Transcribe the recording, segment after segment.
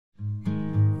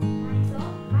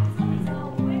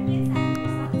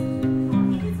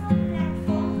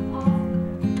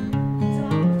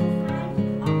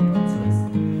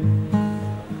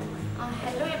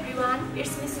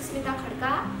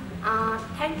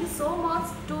thank you so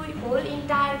much to whole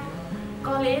entire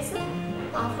college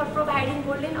for providing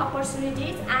golden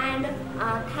opportunities, and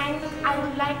I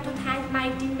would like to thank my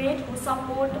teammates who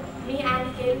support me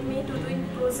and help me to do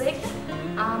project.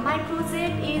 My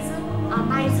project is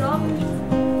my job.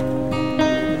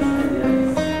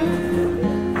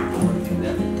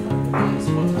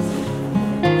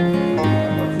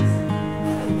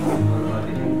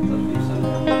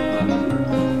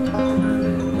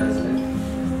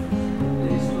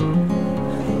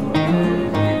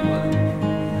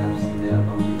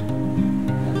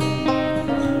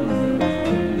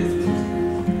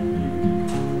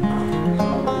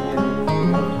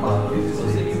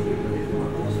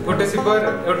 फोटोसिपर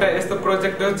एउटा यस्तो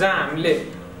project हो जहाँ हामीले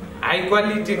high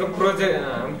क्वालिटीको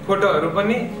फोटोहरू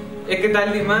पनि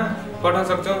एकैतालीमा पठाउन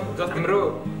सक्छौँ। जस्तो हाम्रो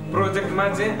प्रोजेक्टमा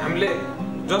चाहिँ हामीले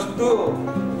जस्तो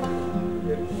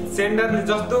सेन्डरले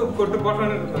जस्तो फोटो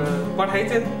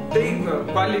पठाइन्छ त्यही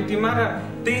क्वालिटीमा र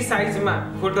त्यही साइजमा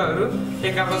फोटोहरू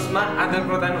एक आपसमा आदान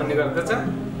प्रदान हुने गर्दछ।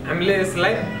 हामीले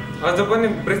यसलाई अझ पनि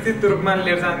विस्तृत रूपमा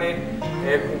लिएर जाने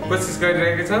कोसिस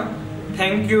गरिरहेका छौँ।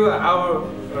 Thank you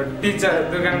our teacher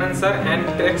Durganand sir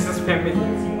and Texas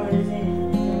family.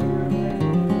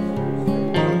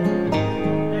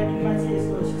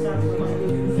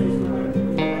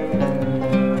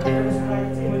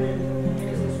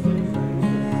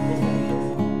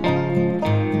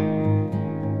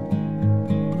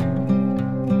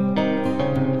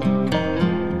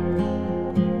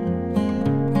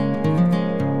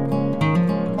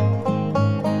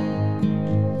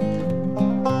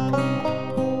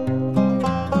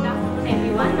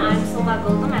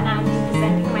 And I am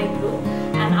representing my group,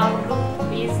 and our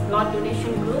group is blood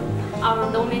donation group. Our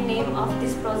domain name of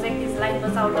this project is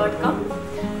lifebacao.com,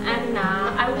 and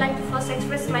I would like to first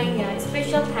express my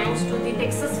special thanks to the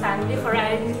Texas family for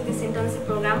arranging this internship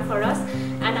program for us,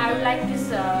 and I would like to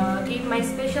give my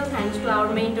special thanks to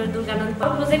our mentor Durganand.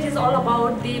 Our project is all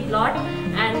about the blood,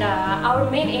 and our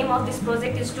main aim of this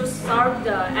project is to serve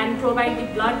and provide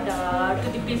the blood to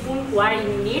the people who are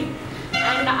in need.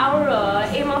 And our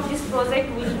aim of this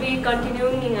project will be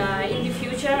continuing in the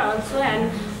future also,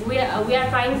 and we are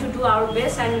trying to do our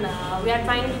best, and we are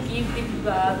trying to give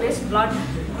the best blood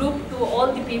group to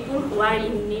all the people who are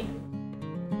in need.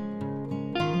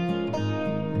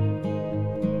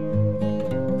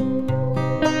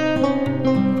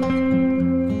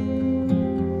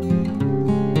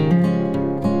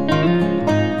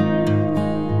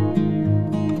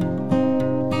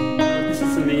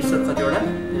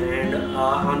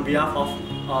 On behalf of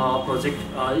project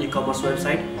e-commerce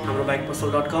website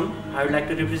hamrobikepasal.com, I would like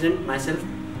to represent myself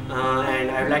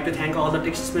and I would like to thank all the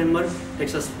Texas members,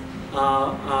 Texas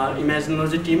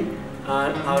Imaginology team,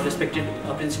 our respected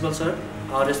principal sir,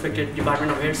 our respected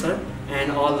department of head sir,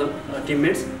 and all the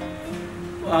teammates.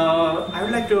 I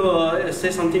would like to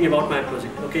say something about my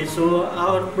project. Okay, so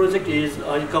our project is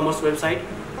e-commerce website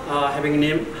having a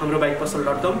name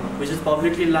hamrobikepasal.com, which is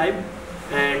publicly live,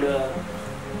 and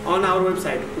on our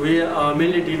website we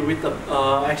mainly deal with the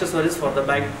accessories for the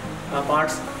bike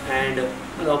parts, and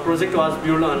the project was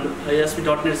built on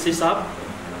ASP.NET C#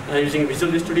 using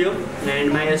Visual Studio,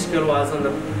 and MySQL was on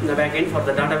the back end for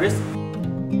the database.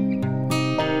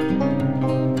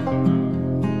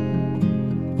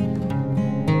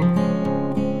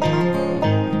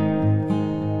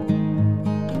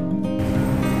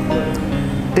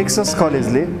 Texas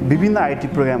कलेजले विभिन्न IT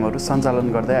प्रोग्रामहरू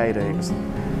सञ्चालन गर्दै आइरहेको छ।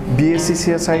 BSc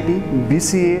CSIT,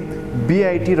 BCA,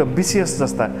 BIT र BCS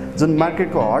जस्ता जुन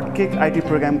मार्केटको hot cake IT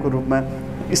प्रोग्रामको रूपमा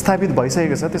स्थापित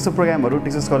भइसकेको छ, त्यस्तो प्रोग्रामहरू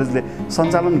टेक्सस कलेजले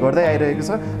सञ्चालन गर्दै आइरहेको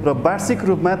छ र वार्षिक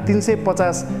रूपमा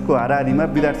 350 को हाराहारीमा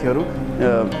विद्यार्थीहरू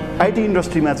आईटी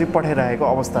इन्डस्ट्रीमा चाहिँ पठाइरहेको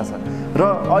अवस्था छ। र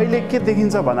अहिले के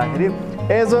देखिन्छ भन्दाखेरि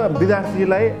एज अ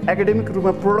विद्यार्थीलाई एकाडेमिक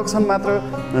रूपमा प्रोडक्सन मात्र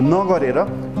नगरेर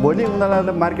भोलि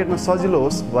उनीहरूलाई मार्केटमा सजिलो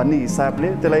होस् भन्ने हिसाबले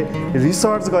त्यसलाई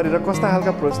रिसर्च गरेर कस्ता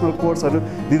खालका प्रोफेसनल कोर्सहरू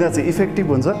दिँदा चाहिँ इफेक्टिभ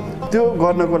हुन्छ त्यो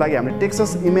गर्नको लागि हामीले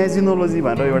टेक्सस इमेजिनोलोजी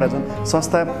भनेर एउटा जुन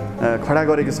संस्था खडा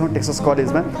गरेको छौँ टेक्सस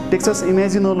कलेजमा। टेक्सस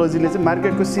इमेजिनोलोजीले चाहिँ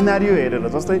मार्केटको सिनारियो हेरेर,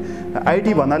 जस्तै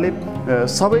आईटी भन्नाले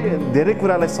सबै धेरै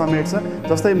कुरालाई समेट्छ।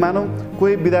 जस्तै मानौँ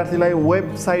कोही विद्यार्थीलाई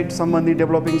वेबसाइट सम्बन्धी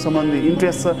डेभलपिङ सम्बन्धी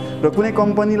इन्ट्रेस्ट छ र कुनै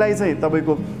कम्पनीलाई चाहिँ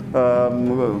तपाईँको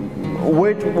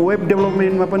वेब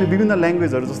डेभलपमेन्टमा पनि विभिन्न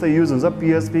ल्याङ्ग्वेजहरू जस्तै युज हुन्छ,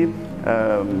 PHP,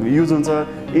 युज हुन्छ,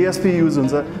 एएसपी युज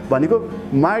हुन्छ भनेको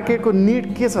मार्केटको निड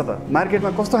के छ त, मार्केटमा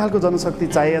कस्तो खालको जनशक्ति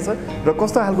चाहिएको छ र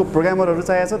कस्तो खालको प्रोग्रामरहरू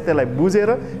चाहिएको छ त्यसलाई बुझेर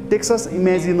टेक्सस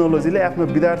इमेजिनोलोजीले आफ्नो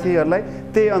विद्यार्थीहरूलाई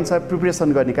त्यही अनुसार प्रिपरेसन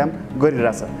गर्ने काम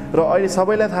गरिरहेछ। र अहिले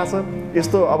सबैलाई थाहा छ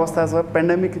यस्तो अवस्था छ,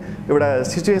 पेन्डेमिक एउटा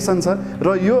सिचुएसन छ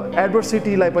र यो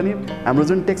एडभर्सिटीलाई पनि हाम्रो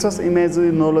जुन टेक्सस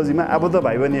इमेजिनोलोजीमा आबद्ध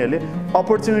भाइ बहिनीहरूले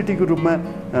अपर्च्युनिटीको रूपमा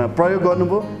प्रयोग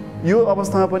गर्नुभयो। यो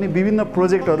अवस्थामा पनि विभिन्न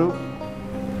प्रोजेक्टहरू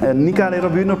निकालेर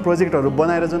विभिन्न प्रोजेक्टहरू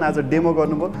बनाएर जुन आज डेमो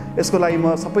गर्नुभयो यसको लागि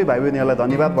म सबै भाइ बहिनीहरूलाई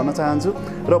धन्यवाद भन्न चाहन्छु।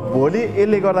 र भोलि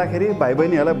यसले गर्दाखेरि भाइ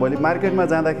बहिनीहरूलाई भोलि मार्केटमा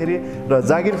जाँदाखेरि र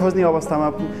जागिर खोज्ने अवस्थामा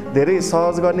धेरै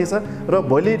सहज गर्नेछ र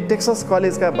भोलि टेक्सस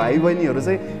कलेजका भाइ बहिनीहरू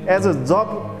चाहिँ एज अ जब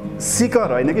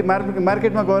सिकर होइन कि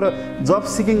मार्केटमा गएर जब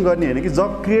सिकिङ गर्ने होइन कि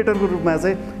जब क्रिएटरको रूपमा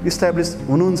चाहिँ इस्टाब्लिस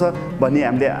हुनुहुन्छ भन्ने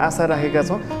हामीले आशा राखेका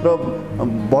छौँ। र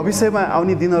भविष्यमा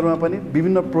आउने दिनहरूमा पनि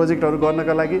विभिन्न प्रोजेक्टहरू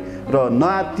गर्नका लागि र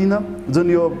नआत्तिन जुन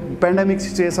यो पेन्डेमिक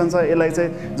सिचुएसन छ यसलाई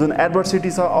चाहिँ जुन एडभर्सिटी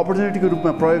छ अपर्च्युनिटीको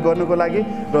रूपमा प्रयोग गर्नको लागि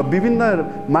र विभिन्न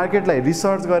मार्केटलाई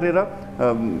रिसर्च गरेर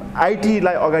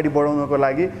आइटीलाई अगाडि बढाउनको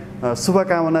लागि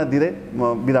शुभकामना दिँदै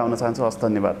म बिदा हुन चाहन्छु। हस्,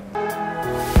 धन्यवाद।